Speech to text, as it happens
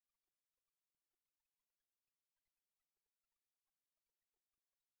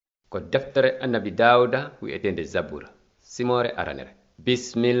ko deftere annabi Dawuda wi'etende Zabura simore aranere.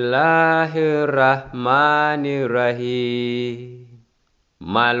 Bismillahirrahmanirrahim.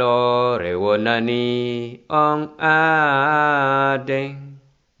 Malore wonani on aden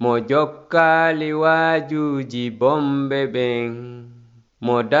mo jokkali wajuji bombe ben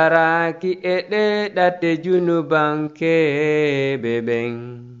mo daraki e ɗeɗate junubankebe ben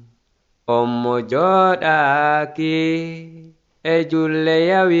on mo joɗaki e julle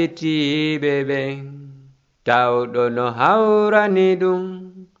yawitiɓe ben tawɗo no hawrani ɗum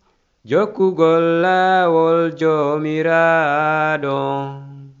jokkugol laawol jomiraɗo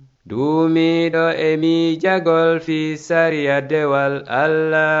duumiɗo e miijagol fi sariya dewal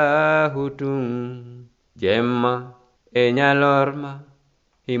Allahu tun jemma e nyalorma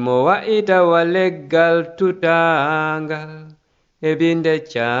himo wa'itawa leggal tutangal e binde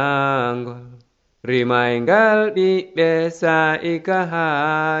cangol rimaygal ɓiɓɓe sa'ika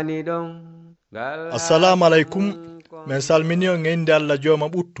hani ɗon. Assalamu alaikum. Men salmini on e inde Allah jooma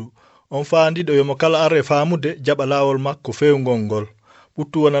ɓuttu. On faandiɗo yomo kala arre faamude jaɓa laawol makko fewngol ngol.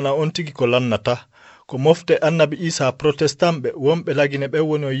 Ɓuttu wonana on tigi ko lannata. Ko mofte annabi Isa protestant wonɓe lagine ɓe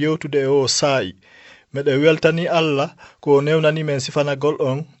woni o yewtude e o saa'i. Meɗe weltani Allah ko newnani men sifanagol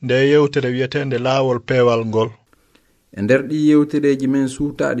on nde yewtere wiyetende laawol peewal ngol. E nder ɗi yewtereji men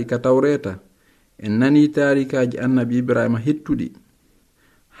suutaaɗi ka tawreta en nani taarikaji annabi Ibrahima hittuɗi.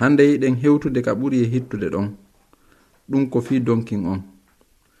 Hande yiɗen hewtude ka ɓuri e hittude ɗon. Ɗum ko fii donkin on.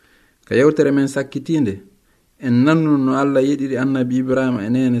 Ka yewtere men sakkitinde en nannu no Allah yiɗiri annabi Ibrahima e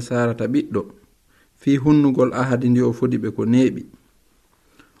nene Sarata ɓiɗɗo fii hunnugol ahadi ndi o fodi ɓe ko neeɓi.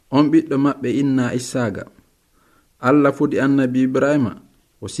 On ɓiɗɗo maɓɓe inna Isaaga. Allah fodi annabi Ibrahima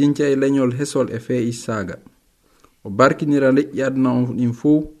o sinca e leñol hesol e fee Isaaga. O barkinira leƴƴi aduna on ɗin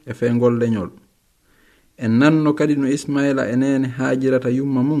fuu e feengol leñol. En nanno kadi no Ismaila e nene Haajirata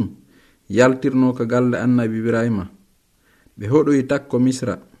yumma mum yaltirno ka galle annabi Ibrahima. Ɓe hoɗoyi takko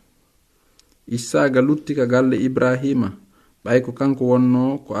Misra. Isaaga lutti ka galle Ibrahima ɓay ko kanko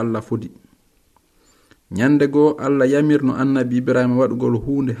wonno ko Allah fodi. Nyande goo Allah yamirno annabi Ibrahima waɗugol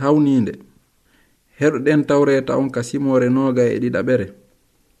huunde hawninde. Heɗoɗen tawreta on ka simore noga e ɗiɗaɓere.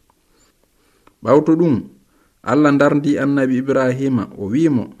 Ɓawto ɗum Allah dardi annabi Ibrahima o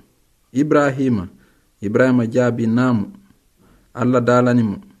wiimo Ibrahima. Ibrahima jaabi naamu. Allah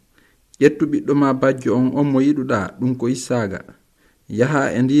daalanimo ƴettu ɓiɗɗo ma bajjo on mo yiɗuɗa ɗum ko Isaaga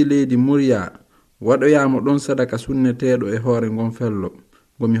yaha e ndi leydi Muriya waɗoyamo ɗon sadaka sunneteɗo e hoore ngon fello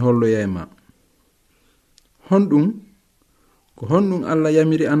gomi holloyayma. Honɗum ko honɗum Allah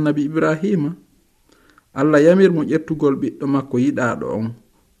yamiri annabi Ibrahima. Allah yamirmo ƴettugol ɓiɗɗo makko yiɗaɗo on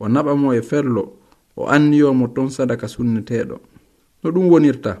o naɓamo e fello o anniyomo ton sadaka sunneteɗo. No ɗum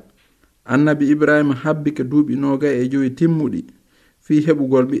wonirta annabi Ibrahima habbike duuɓi 25 timmuɗi fii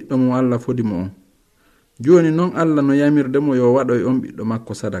heɓugol ɓiɗɗo mo Allah fodi mo on. Joni noon Allah no yamirdemo yo waɗoy on ɓiɗɗo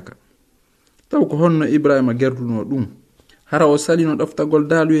makko sadaka. Taw ko honno Ibrahima gerduno ɗum hara o salino ɗoftagol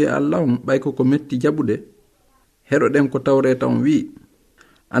daaluye Allah on ɓayko ko metti jaɓude. Heɗoɗen ko tawreta on wi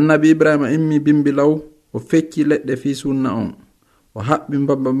annabi Ibrahima immi bimbilaw o fecci leɗɗe fii sunna on o haɓɓi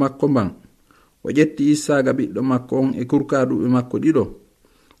mbabba makko mban o ƴetti Isaaga ɓiɗɗo makko on e kurkaɗuɓe makko ɗiɗo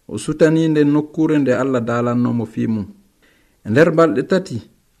o sutani nden nokkure nde Allah daalannomo fii mum. E nder balɗe 3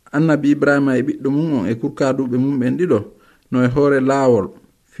 annabi Ibrahima e ɓiɗɗo mum on e kurkaɗuɓe mum ɓen ɗiɗo no e hoore laawol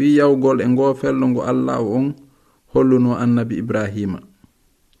fii yawgol e ngo fello ngo Allah on holluno annabi Ibrahima.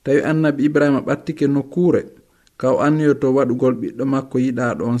 Tawi annabi Ibrahima ɓattike nokkure ka o anniyoto waɗugol ɓiɗɗo makko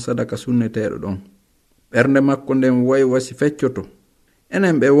yiɗaɗo on sadaka sunneteɗo ɗon. Ɓernde makko nden wayi wasi feccoto.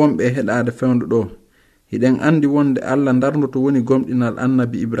 Enen ɓe wonɓe heɗade fewndu ɗo hiɗen andi wonde Allah darnoto woni gomɗinal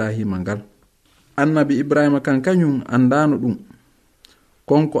annabi Ibrahima ngal. Annabi Ibrahima kan kañum andano ɗum.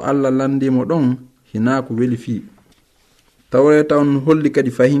 Konko Allah landimo ɗon hina ko weli fii. Tawreta on holli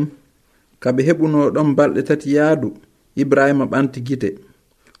kadi fahim kaɓe heɓuno ɗon balɗe 3 yaadu Ibrahima ɓanti gite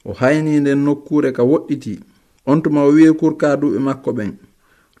o hayni nden nokkure ka woɗɗiti. On tuma o wi'i kurkaɗuɓe makko ɓen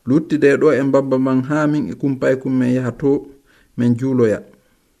luttide ɗo e mbabba man ha min e kumpay kummen yaha to men juuloya.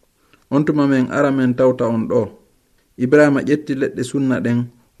 On tuma men ara men tawta on ɗo. Ibrahima ƴetti leɗɗe sunna ɗen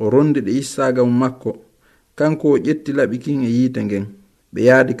o rondi ɗe Isaaga mum makko kanko o ƴetti laɓi kin e yiite ngen. Ɓe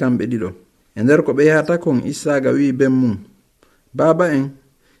yaadi kamɓe ɗiɗo. E nder ko ɓe yahata kon Isaaga wi ben mum baaba en.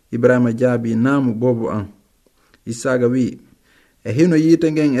 Ibrahima jaabi naamu bobo an. Isaaga wi e hino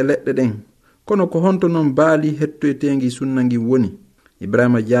yiite ngen e leɗɗe ɗen kono ko honto non baali hettoytengi sunna ngin woni.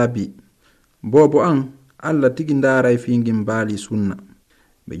 Ibrahima jaabi bobo an Allah tigi ndaaray fi ngin baali sunna.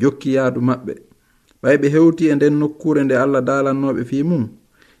 Ɓe jokki yaadu maɓɓe ɓay ɓe hewti e nden nokkure nde Allah daalannoɓe fi mum.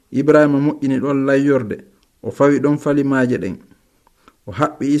 Ibrahima moƴƴini ɗon layyorde o fawi ɗon falimaaje ɗen o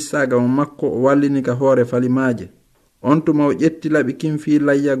haɓɓi Isaaga mo makko o wallini ka hoore falimaaje. On tuma o ƴetti laɓi kimfii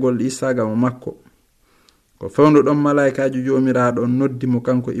layyagol Isaaga mo makko. Ko fewndo ɗon malaikaajo joomiraaɗo on noddi mo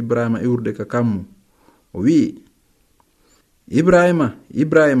kanko Ibrahima iwrude ka kammu. O wi'i, Ibrahima,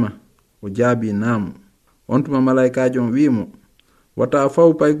 Ibrahima. O jaabi naamu. On tuma malaikaajo on wi'i mo, wata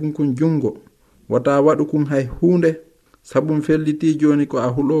faw paykun kun jungo, wata waɗu kun hay huunde, sabum fellitii jooni ko a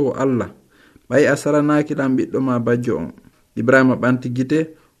huloowo Allah. ɓay a saranakiɗan ɓiɗɗo ma bajjo on. Ibrahima ɓanti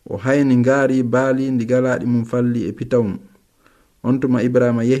gite, o hayni ngaari baali ndi galaaɗi mum falli e pitawum. On tuma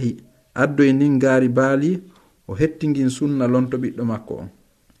Ibrahima yehi, addoy nin ngaari baali, o hettingin sunna lonto ɓiɗɗo makko on.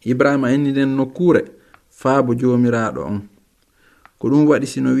 Ibrahima inni nden nokkure faabo joomiraaɗo on. Ko ɗum waɗi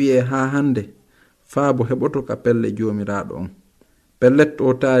sino wi'e haa hande, faabo heɓoto ka pelle joomiraaɗo on. Pellet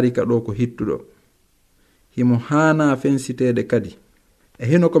o taari ka ɗo ko hittuɗo. Himo haana fensiteede kadi. E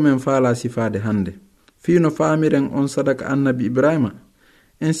hino ko men faala sifaade hande. Fiino faamiren on sadaka annabi Ibrahima,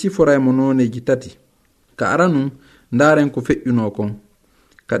 en siforaymo nooneji tati. Ka ara nun, ndaaren ko feƴƴunoo kon.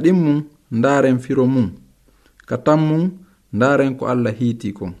 Ka ɗimmum, ndaaren firo mum. Ka tammum, ndaaren ko Allah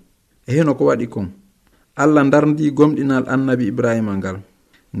hiitii kon. E hino ko waɗi kon. Allah ndarndi gomɗinal annabi Ibrahima ngal.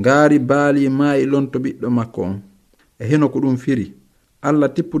 Ngaari baali maayi lonto ɓiɗɗo makko on. E hino ko ɗum firi.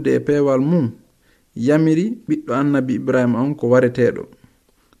 Allah tippude e peewal mum, yamiri ɓiɗɗo annabi Ibrahima on ko wareteeɗo.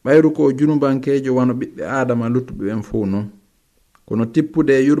 ɓayru ko junubankeejo wano ɓiɓɓe Adama luttuɓe en fuu non. Kono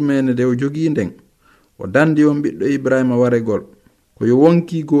tippude e yurmeende nde o jogii nden, o dandi on ɓiɗɗo Ibrahima waregol. Ko yo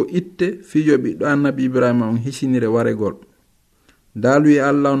wonki goo itte fijo ɓiɗɗo annabi Ibrahima on hisinire waregol. Daaluyi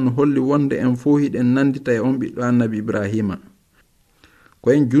Allah on no holli wonde en fuu hiɗen nandita e on ɓiɗɗo annabi Ibrahima.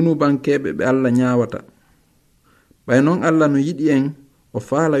 Ko en junubankeeɓe ɓe Allah ñaawata. ɓay noon Allah no yiɗi en, o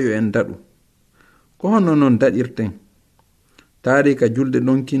faala yo en daɗu. Ko honno noon daɗirten? Taarika julde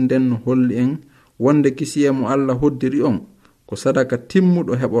donkinden no holli en wonde kisiye mo Allah hoddiri on ko sadaka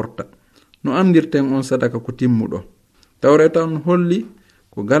timmuɗo heɓorta. No andirten on sadaka ko timmuɗo? Tawreta on holli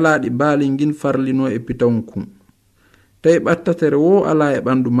ko galaaɗi baali ngin farlino e pitawun kun. Tawi ɓattatere wo ala e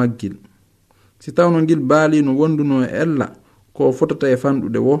ɓandu maggil. Si tawno ngil baali no wonduno e ella ko fotata e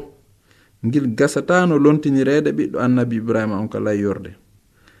fanɗude wo, ngil gasata no lontinireede ɓiɗɗo annabi Ibrahima on ka layyorde.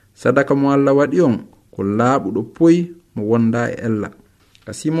 Sadaka mo Allah waɗi on ko laaɓuɗo poyi mo wonda e ella.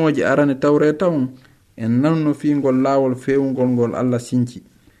 Ka simoje arane tawreta on en nanno fiingol laawol feewugol ngol Allah sinci.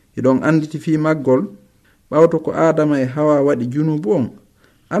 Iɗon anditi fii maggol, ɓawto ko Adama e Hawa waɗi junubu on,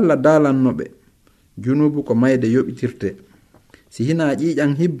 Allah daalannoɓe. Junubu ko mayde yoɓitirte. Si hina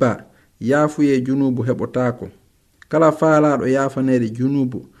ƴiiƴan hibba, yaafuye junubu heɓotaako. Kala faalaɗo yaafaneede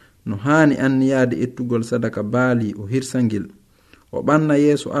junubu no haani anniyaade ettugol sadaka baali o hirsangil, o ɓanna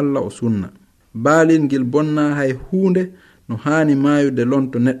yeeso Allah o sunna. Baalil ngil bonna hay huunde no haani maayude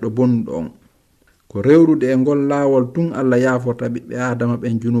lonto neɗɗo bonnuɗo on. Ko rewrude e ngol laawol tun Allah yaafota ɓiɓɓe Adama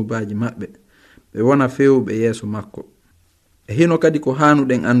ɓen junubaji maɓɓe, ɓe wona fewɓe yeeso makko. E hino kadi ko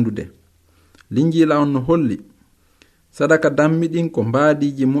haanuɗen andude. Linjila on no holli, sadaka dammiɗin ko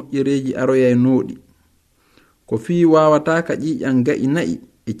mbaadiji moƴƴereji aroyay nooɗi. Ko fii wawata ka ƴiiƴan ga'i na'i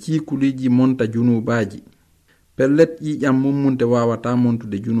e ciikuliji monta junubaji. Pellet ƴiiƴan mummunte wawata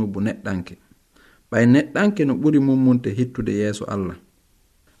montude junubu neɗɗanke. ɓay neɗɗanke no ɓuri mummunte hittude yeeso Allah.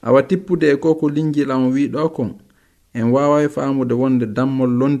 Awa tippude e ko linjila on wiɗo kon, en wawai faamude wonde dammol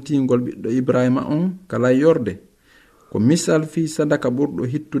lontingol ɓiɗɗo Ibrahima on kala yorde, ko misal fii sadaka ɓurɗo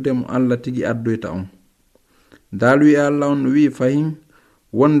hittude mo Allah tigi addoyta on. Daaluyi Allah on wi fahin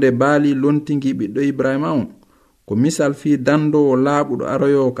wonde baali lontingi ɓiɗɗo Ibrahima on, ko misal fii dandowo laaɓuɗo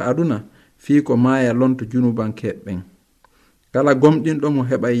aroyowo ka aduna fii ko maaya lonto junubankeɓɓen. Kala gomɗinɗo mo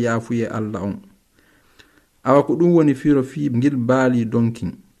heɓay yaafuye Allah on. Awa ko ɗum woni firo fii ngil baali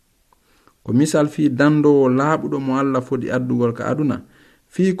donkin. Ko misal fii dandowo laaɓuɗo mo Allah fodi addugol ka aduna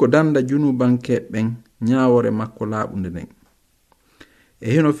fii ko danda junubankeɓɓen ñaawore makko laaɓunde nden.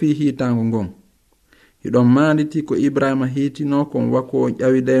 E hino fii hiitango ngon, hiɗon maanditi ko Ibrahima hiitino kon wakko o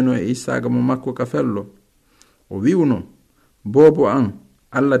ƴawidayno e Isaaga mo makko ka fello. O wi'uno, boobo an,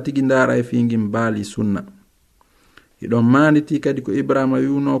 Allah tigi ndaara e fii ngin baali sunna. Hiɗon maanditi kadi ko Ibrahima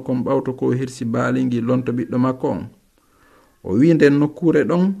wi'uno kon ɓawto ko hirsi baali ngi lonto ɓiɗɗo makko on. O wi nden nokkure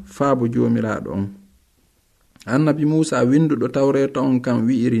ɗon faabo joomiraaɗo on. Annabi Muusa winduɗo tawreta on kam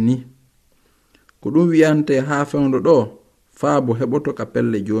wi'iri ni, ko ɗum wi'ante haa fewndo ɗo faabo heɓoto ka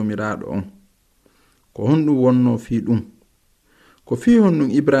pelle joomiraaɗo on. Ko honɗum wonno fii ɗum. Ko fii honɗum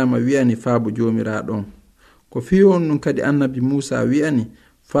Ibrahima wi'ani faabo joomiraaɗo on. Ko fii honɗum kadi annabi Muusa wi'ani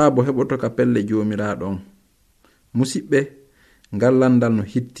faabo heɓoto ka pelle joomiraaɗo on. Musidɓe, ngal landal no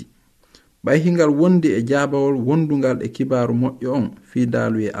hitti. ɓay hingal wondi e jaabawol wondungal e kibaaru moƴƴo on fii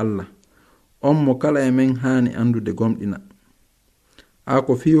daaluye Allah, on mo kala e men haani andude gomɗina. haa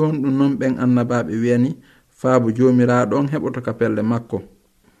ko fii honɗum non ɓen annabaaɓe wiyani faabu joomiraaɗo on heɓoto ka pelle makko.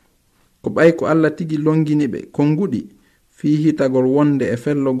 Ko ɓay ko Allah tigi longini ɓe konguɗi fii hitagol wonde e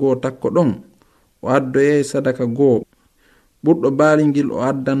fello goo takko ɗon o addoyey sadaka goo ɓurɗo baali ngil o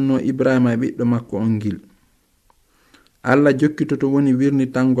addanno Ibrahima e ɓiɗɗo makko on ngil. Allah jokkitoto woni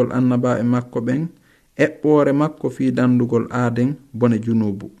wirnitangol annabaaɓe makko ɓen eɓɓoore makko fii dandugol aaden bone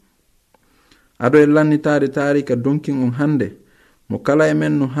junubu. Aɗo e lannitaade taarika donkin on hande mo kala e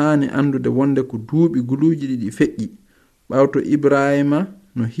men no haani andude wonde ko duuɓi guluuji ɗiɗi feƴƴi ɓawto Ibrahima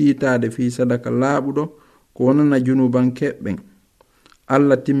no hiitaade fii sadaka laaɓuɗo ko wonana junubankeɓɓen.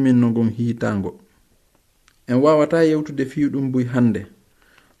 Allah timminno ngon hiitaango. En wawata yewtude fii ɗum buy hande,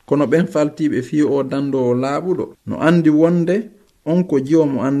 kono ɓen faltiɓe fii o dandowo laaɓuɗo no andi wonde on ko jiwo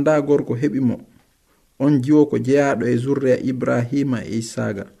mo anda gorko heɓi mo, on jiwo ko jeyaɗo e zurriya Ibrahima e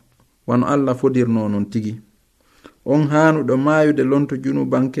Isaga, wano Allah fodirno non tigi. On haanuɗo maayude lonto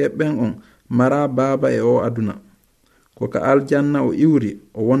junubankeɓɓen on mara baaba e o aduna, ko ka aljanna o iwri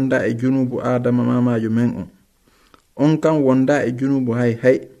o wonda e junubu Adama mamajo men on. On kam wonda e junubu hay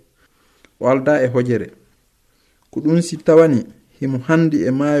o alda e hojere. Ko ɗum si tawani himo handi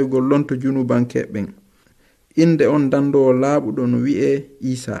e maayugol lonto junubankeɓɓen. Inde on dandowo laaɓuɗo no wi'e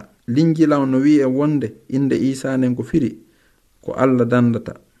Isa. Linjilaw no wi'e wonde inde Isa nden ko firi ko Allah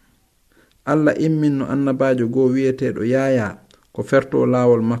dandata. Allah imminno annabajo goo wi'eteɗo Yaya ko ferto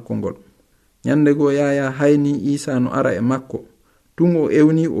laawol makko ngol. Nyande goo Yaya hayni Isa no ara e makko. Tun o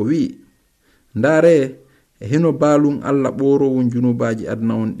ewni o wi'i, ndaare e hino baalum Allah ɓorowun junubaji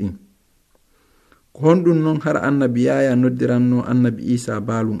adna on ɗin. Ko honɗum non hara annabi Yaya noddiranno annabi Isa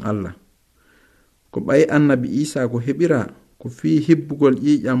baalum Allah. Ko ɓayi annabi Isa ko heɓira ko fii hibbugol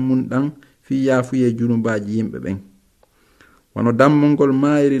ƴiiƴam mum ɗan fii yaafuye junubaji yimɓe ɓen. Wano dammongol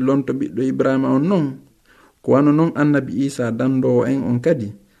maayiri lonto ɓiɗɗo Ibrahima on non, ko wano non annabi Isa dandowo en on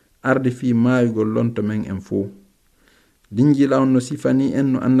kadi ardi fii maayugol lonto men en fuu. Linjilaw no sifani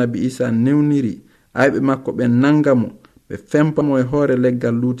en no annabi Isa newniri ayɓe makko ɓen nangamo ɓe fempamo e hoore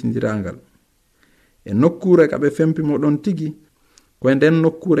leggal luutindirangal. E nokkure ka ɓe fempimo ɗon tigi koye nden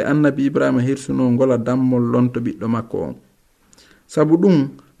nokkure annabi Ibrahima hirsuno ngola dammol lonto ɓiɗɗo makko on. Sabu ɗum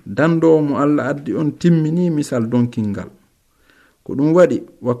dandowo mo Allah addi on timmini misal donkingal. Ko ɗum waɗi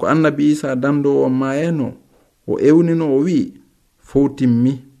wako annabi Isa dandowo on maayeno o ewnino o wi'i fow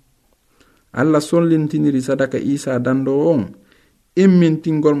timmi. Allah sollintiniri sadaka Isa dandowo on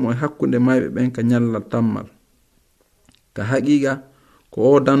immintingol mo e hakkunde mayɓe ɓen ka nyallal tammal. Ka haqiqa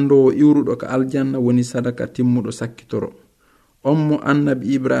ko o dandowo iwruɗo ka aljanna woni sadaka timmuɗo sakkitoro. On mo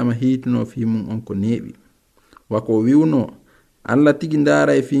annabi Ibrahima hiitino fii mum on ko neeɓi. Wako wiwno Allah tigi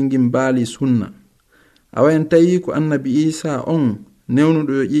ndaara e fingin baali sunna. Awayen tawi ko annabi Isa on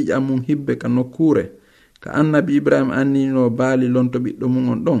newnuɗo yo ƴiƴam mum hibbe ka nokkure ka annabi Ibrahima annino baali lonto ɓiɗɗo mum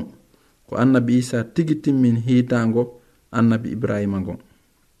on ɗon, ko annabi Isa tigi timmin hiitango annabi Ibrahima ngon.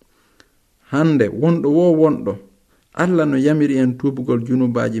 Hande wonɗo Allah no yamiri en tubugol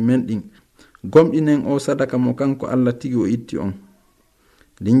junubaji men ɗin, gomɗinen o sadaka mo kanko Allah tigi o itti on.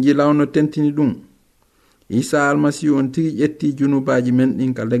 Linjilaw no tentini ɗum, Isa almasihu on tigi ƴetti junubaji men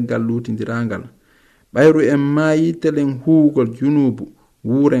ɗin ka leggal lutindirangal. Ɓayru en maayi telen huugol junubu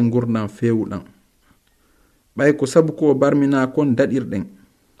wuuren gurdam fewuɗam. Ɓay ko sabu ko barmina kon daɗirɗen.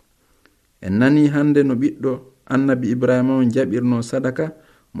 En nani hande no ɓiɗɗo annabi Ibrahima on jaɓirno sadaka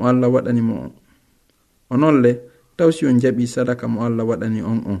mo Allah waɗani mo on. Onolle tawsi on jaɓi sadaka mo Allah waɗani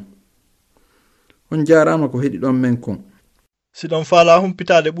on jarama ko heɗiɗon men kon. Siɗon faala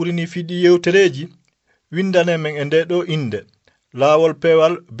humpitade ɓurini fiɗi yewtereji, windane men e nde ɗo inde laawol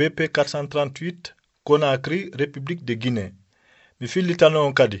peewal BP 438 Conakry, République de Guinée. Mi fillitano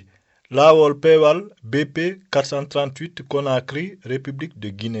on kadi laawol peewal BP 438 Conakry, République de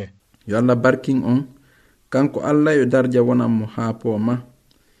Guinée. Yo Allah barkin on, kanko Allah yo darja wonan mo haa pooma.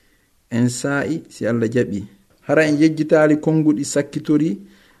 En sa'i si Allah jaɓi. Hara en yejjitaali konguɗi sakkitori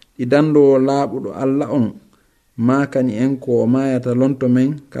ɗi dandowo laaɓuɗo Allah on maakani en ko o maayata lonto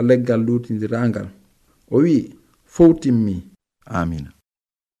men ka leggal lutindirangal. O wi fow timmi. Amina.